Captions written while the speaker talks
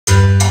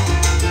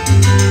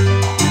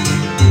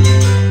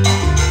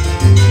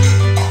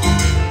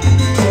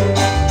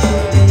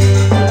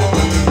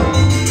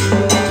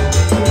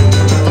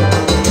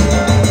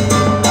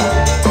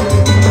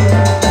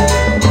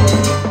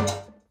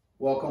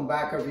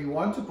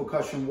everyone to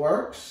Percussion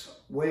Works.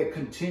 We're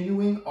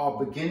continuing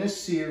our beginner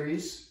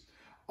series,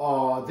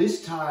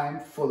 this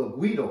time for the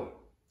Guiro.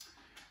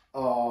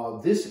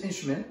 This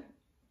instrument,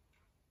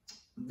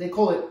 they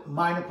call it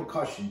minor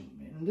percussion.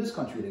 In this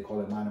country, they call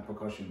it minor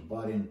percussion,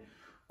 but in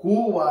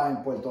Cuba,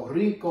 in Puerto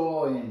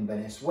Rico, in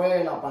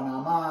Venezuela,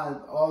 Panama,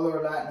 other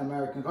Latin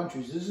American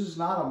countries, this is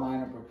not a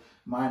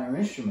minor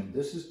instrument.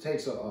 This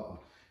takes a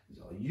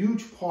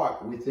huge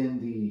part within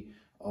the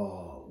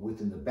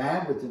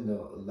band, within the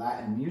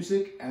Latin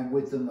music, and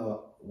within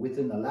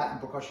the Latin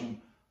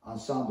percussion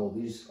ensemble.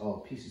 These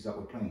pieces that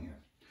we're playing here.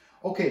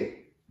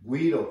 Okay,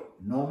 Guiro.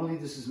 Normally,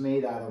 this is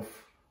made out of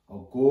a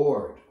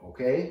gourd.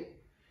 Okay,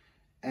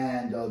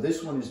 and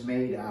this one is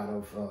made out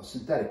of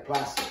synthetic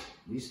plastic.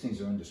 These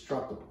things are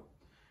indestructible.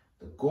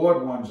 The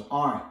gourd ones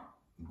aren't.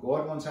 The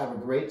gourd ones have a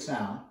great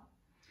sound,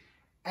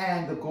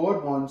 and the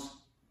gourd ones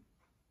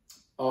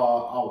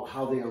are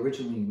how they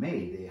originally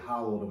made. They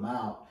hollowed them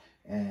out,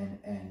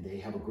 and they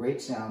have a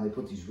great sound. They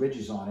put these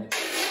ridges on it,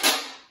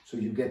 so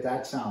you get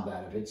that sound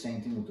out of it.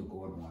 Same thing with the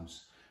gourd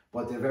ones,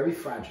 but they're very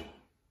fragile.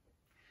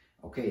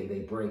 Okay, they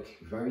break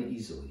very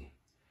easily.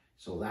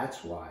 So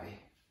that's why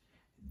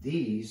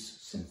these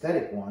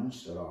synthetic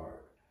ones that are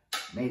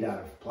made out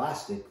of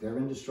plastic, they're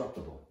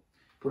indestructible.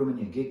 Put them in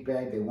your gig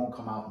bag, they won't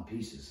come out in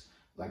pieces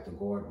like the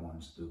gourd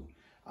ones do.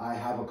 I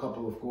have a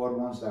couple of gourd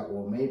ones that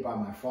were made by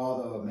my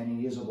father many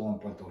years ago in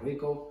Puerto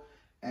Rico,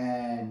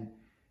 and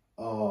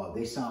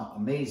they sound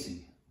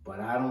amazing, but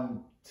I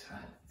don't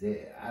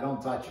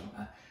touch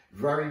them.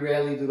 Very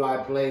rarely do I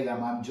play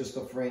them. I'm just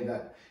afraid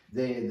that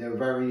they're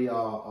very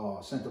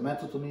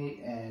sentimental to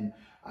me, and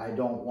I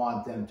don't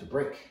want them to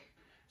break.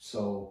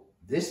 So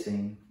this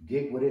thing,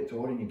 gig with it,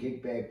 throw it in your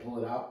gig bag,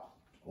 pull it out,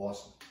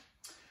 awesome.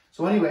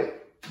 So anyway,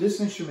 this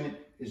instrument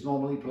is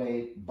normally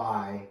played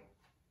by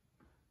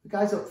the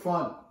guys up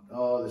front,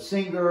 the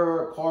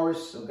singer,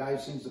 chorus, the guy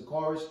who sings the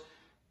chorus.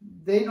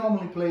 They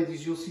normally play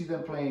these. You'll see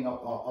them playing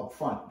up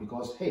front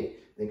because, hey,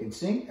 they can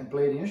sing and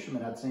play the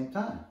instrument at the same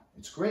time.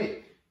 It's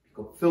great. You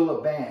can fill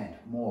a band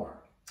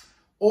more.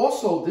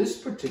 Also, this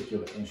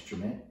particular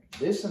instrument,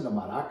 this and the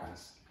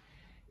maracas,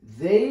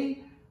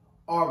 they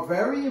are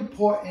very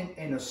important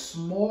in a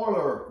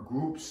smaller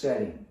group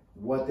setting,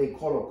 what they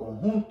call a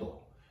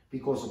conjunto,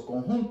 because a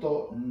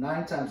conjunto,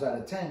 9 times out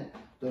of 10,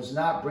 does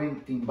not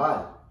bring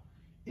timbal.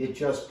 It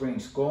just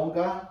brings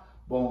conga,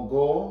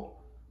 bongo,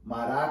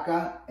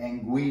 maraca,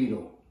 and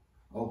guiro.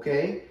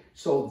 Okay?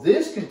 So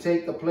this can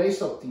take the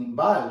place of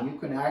timbal. You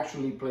can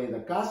actually play the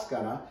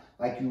cáscara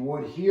like you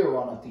would here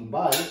on a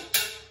timbal.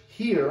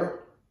 Here.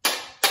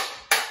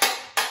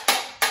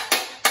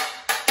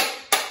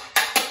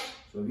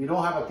 So if you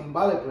don't have a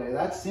timbale player,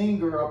 that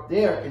singer up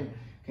there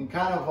can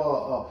kind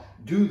of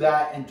do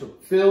that and to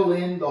fill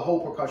in the whole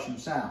percussion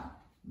sound.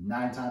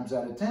 9 times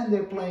out of 10,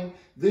 they're playing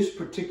this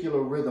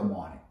particular rhythm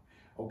on it.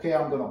 Okay,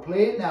 I'm going to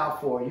play it now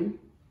for you,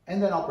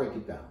 and then I'll break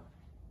it down.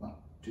 1,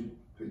 2,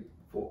 3,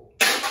 4.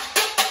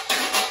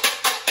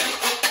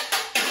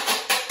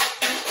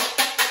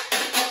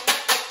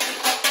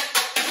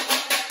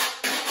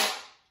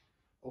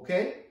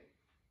 Okay?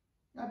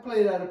 I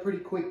play it at a pretty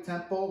quick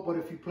tempo, but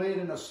if you play it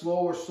in a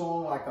slower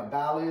song like a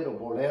ballad or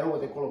bolero,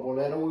 what they call a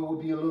bolero, it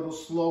would be a little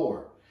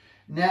slower.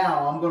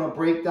 Now, I'm going to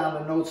break down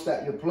the notes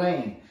that you're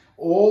playing.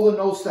 All the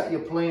notes that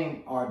you're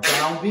playing are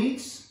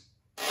downbeats,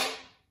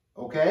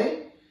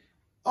 okay?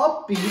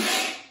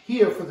 Upbeat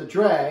here for the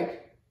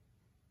drag,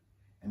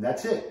 and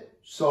that's it.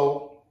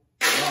 So,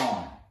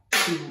 1,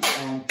 2,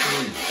 and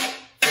 3,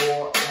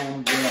 4,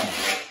 and 1,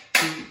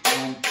 2,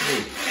 and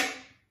 3.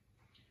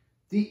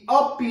 The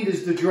upbeat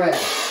is the drag,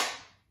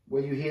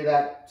 where you hear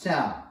that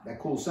sound, that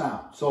cool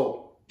sound.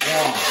 So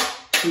 1,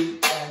 2,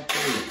 and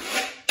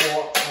 3,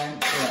 4,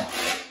 and 1.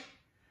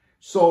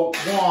 So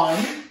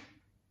 1,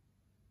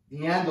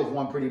 the end of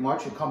 1 pretty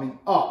much, you're coming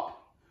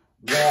up.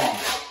 1,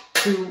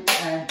 2,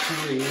 and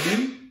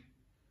 3.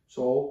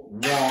 So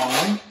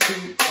 1,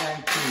 2,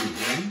 and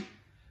 3.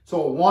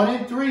 So 1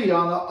 and 3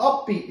 on the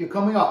upbeat, you're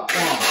coming up. 1,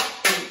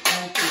 2,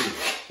 and 3,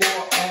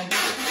 4, and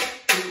 3,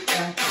 2,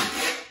 and 3,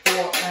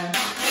 4, and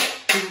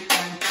 2,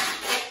 and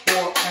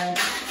 4, and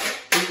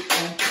 3,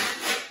 and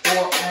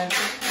 4, and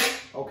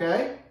 3.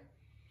 Okay?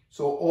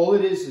 So all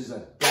it is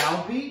a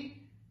downbeat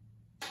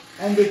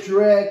and the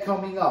drag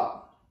coming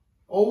up.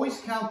 Always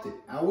count it.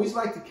 I always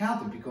like to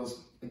count it because,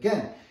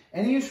 again,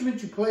 any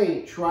instrument you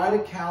play, try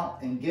to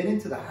count and get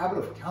into the habit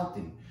of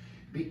counting.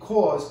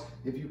 Because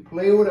if you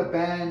play with a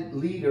band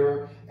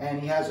leader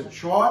and he has a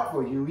chart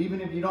for you,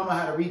 even if you don't know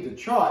how to read the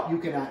chart, you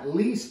can at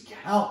least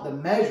count the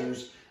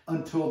measures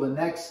until the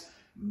next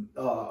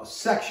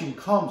section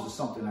comes or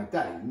something like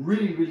that. It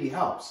really, really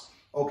helps.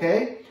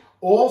 Okay?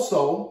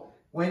 Also,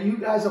 when you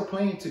guys are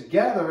playing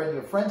together and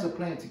your friends are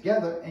playing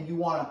together and you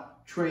want to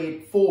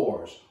trade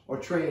 4s or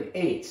trade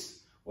 8s,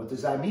 what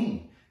does that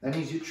mean? That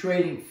means you're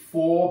trading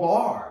 4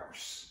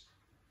 bars.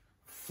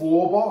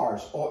 4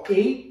 bars or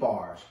 8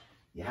 bars.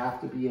 You have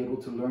to be able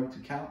to learn to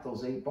count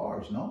those 8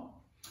 bars, no?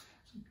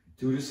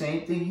 Do the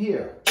same thing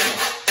here.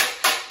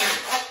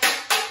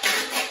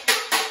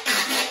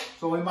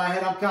 So in my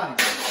head, I'm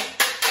counting.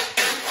 1,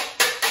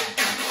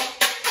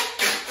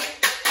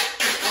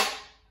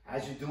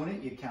 As you're doing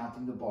it, you're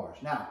counting the bars.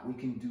 Now, we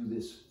can do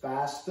this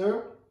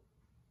faster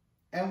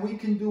and we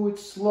can do it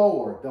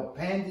slower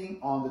depending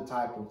on the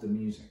type of the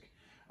music.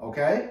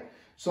 Okay?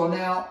 So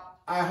now,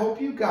 I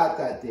hope you got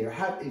that there.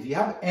 If you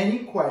have any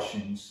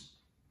questions,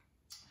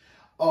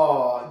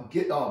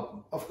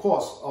 of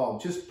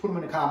course, just put them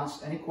in the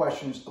comments. Any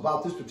questions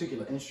about this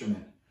particular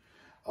instrument?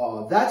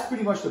 That's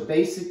pretty much the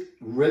basic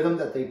rhythm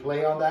that they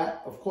play on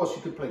that. Of course,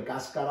 you could play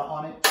cascara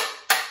on it.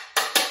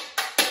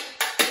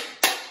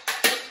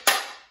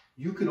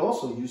 You could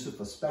also use it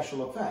for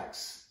special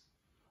effects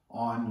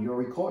on your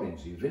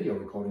recordings, your video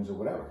recordings or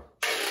whatever.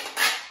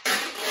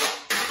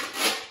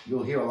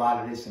 You'll hear a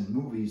lot of this in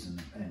movies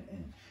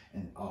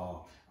and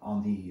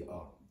on the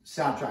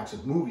soundtracks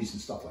of movies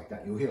and stuff like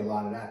that. You'll hear a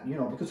lot of that, you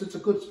know, because it's a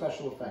good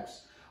special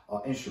effects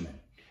instrument.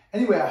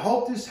 Anyway, I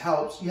hope this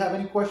helps. You have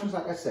any questions,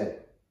 like I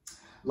said,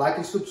 like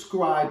and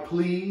subscribe,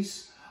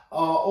 please.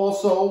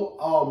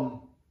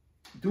 Also,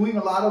 doing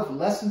a lot of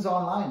lessons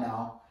online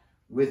now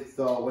with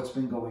what's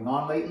been going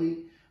on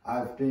lately.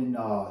 I've been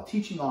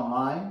teaching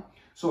online.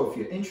 So if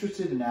you're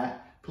interested in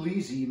that,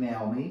 please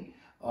email me.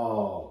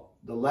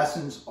 The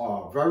lessons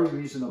are very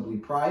reasonably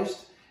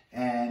priced.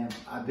 And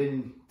I've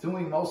been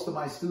doing most of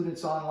my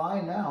students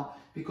online now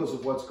because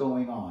of what's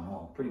going on.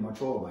 Or pretty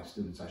much all of my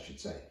students, I should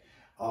say,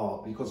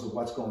 because of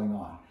what's going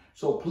on.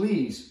 So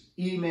please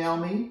email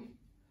me.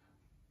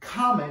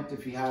 Comment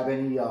if you have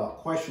any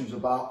questions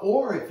about,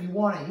 or if you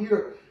want to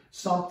hear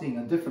something,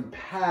 a different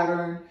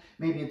pattern,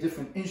 maybe a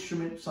different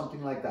instrument,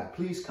 something like that,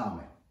 please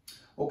comment.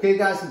 Okay,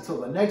 guys, until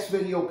the next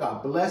video,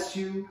 God bless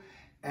you,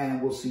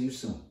 and we'll see you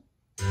soon.